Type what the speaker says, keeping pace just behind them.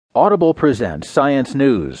Audible presents Science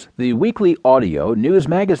News, the weekly audio news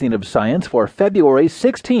magazine of science for February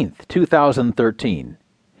 16th, 2013.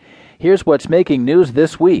 Here's what's making news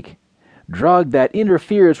this week. Drug that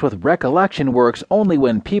interferes with recollection works only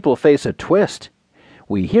when people face a twist.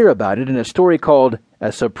 We hear about it in a story called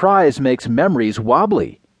A Surprise Makes Memories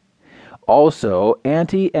Wobbly. Also,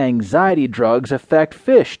 anti-anxiety drugs affect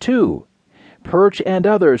fish, too. Perch and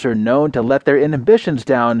others are known to let their inhibitions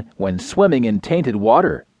down when swimming in tainted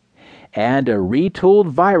water. And a retooled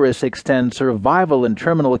virus extends survival in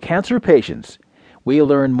terminal cancer patients. We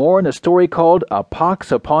learn more in a story called A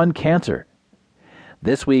Pox Upon Cancer.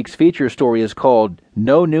 This week's feature story is called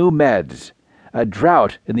No New Meds. A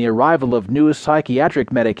drought in the arrival of new psychiatric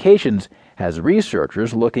medications has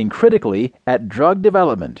researchers looking critically at drug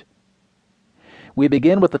development. We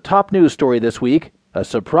begin with the top news story this week. A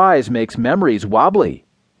surprise makes memories wobbly.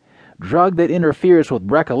 Drug that interferes with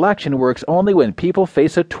recollection works only when people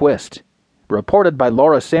face a twist. Reported by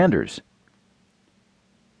Laura Sanders.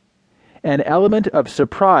 An element of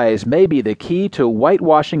surprise may be the key to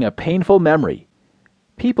whitewashing a painful memory.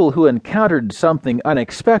 People who encountered something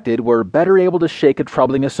unexpected were better able to shake a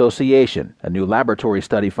troubling association, a new laboratory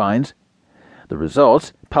study finds. The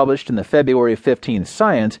results, published in the February 15th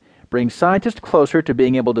Science, bring scientists closer to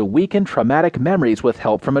being able to weaken traumatic memories with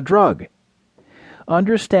help from a drug.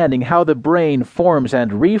 Understanding how the brain forms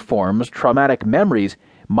and reforms traumatic memories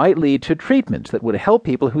might lead to treatments that would help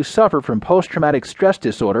people who suffer from post-traumatic stress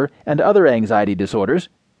disorder and other anxiety disorders.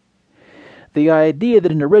 The idea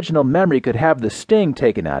that an original memory could have the sting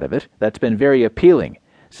taken out of it, that's been very appealing,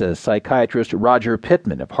 says psychiatrist Roger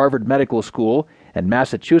Pittman of Harvard Medical School and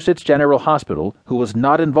Massachusetts General Hospital, who was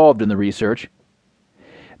not involved in the research.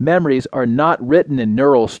 Memories are not written in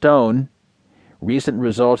neural stone. Recent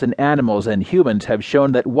results in animals and humans have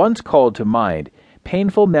shown that once called to mind,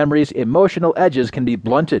 painful memories' emotional edges can be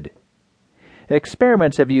blunted.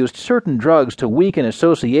 Experiments have used certain drugs to weaken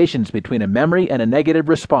associations between a memory and a negative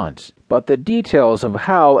response, but the details of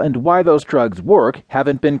how and why those drugs work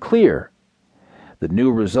haven't been clear. The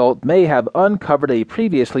new result may have uncovered a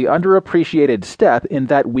previously underappreciated step in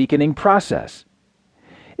that weakening process.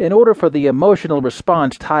 In order for the emotional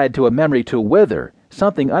response tied to a memory to wither,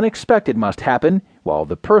 something unexpected must happen while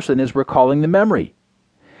the person is recalling the memory.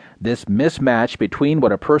 This mismatch between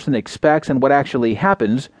what a person expects and what actually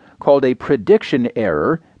happens, called a prediction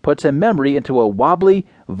error, puts a memory into a wobbly,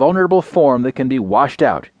 vulnerable form that can be washed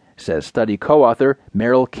out, says study co-author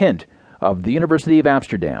Merrill Kint of the University of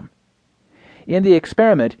Amsterdam. In the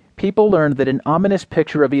experiment, people learned that an ominous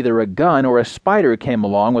picture of either a gun or a spider came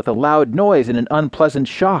along with a loud noise and an unpleasant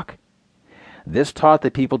shock. This taught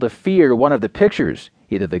the people to fear one of the pictures,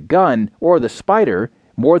 either the gun or the spider,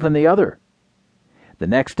 more than the other. The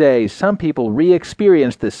next day, some people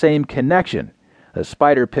re-experienced the same connection. A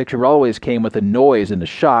spider picture always came with a noise and a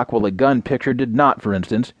shock, while a gun picture did not, for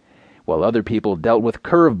instance. While other people dealt with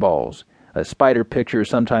curveballs. A spider picture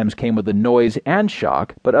sometimes came with a noise and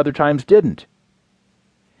shock, but other times didn't.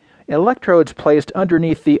 Electrodes placed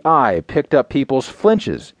underneath the eye picked up people's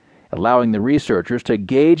flinches, allowing the researchers to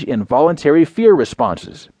gauge involuntary fear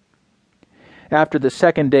responses. After the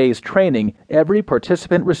second day's training, every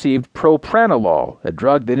participant received propranolol, a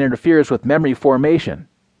drug that interferes with memory formation.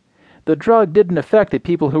 The drug didn't affect the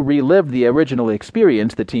people who relived the original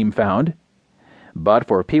experience, the team found. But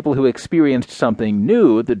for people who experienced something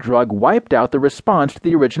new, the drug wiped out the response to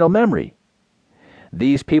the original memory.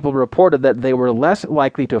 These people reported that they were less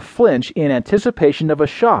likely to flinch in anticipation of a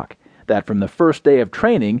shock that from the first day of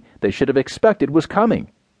training they should have expected was coming.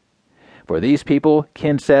 For these people,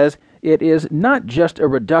 Kint says, it is not just a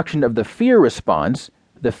reduction of the fear response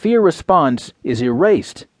is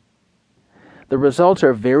erased. The results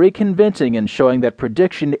are very convincing in showing that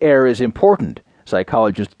prediction error is important,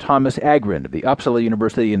 psychologist Thomas Agren of the Uppsala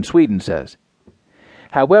University in Sweden says.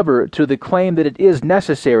 However, to the claim that it is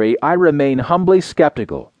necessary, I remain humbly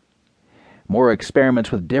skeptical. More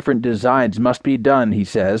experiments with different designs must be done, he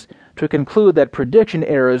says, to conclude that prediction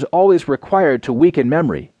error is always required to weaken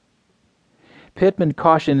memory. Pittman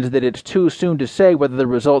cautions that it's too soon to say whether the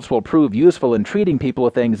results will prove useful in treating people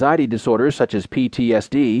with anxiety disorders such as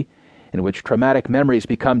PTSD, in which traumatic memories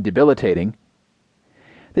become debilitating.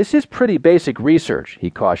 This is pretty basic research, he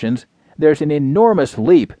cautions. There's an enormous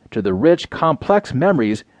leap to the rich, complex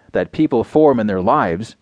memories that people form in their lives.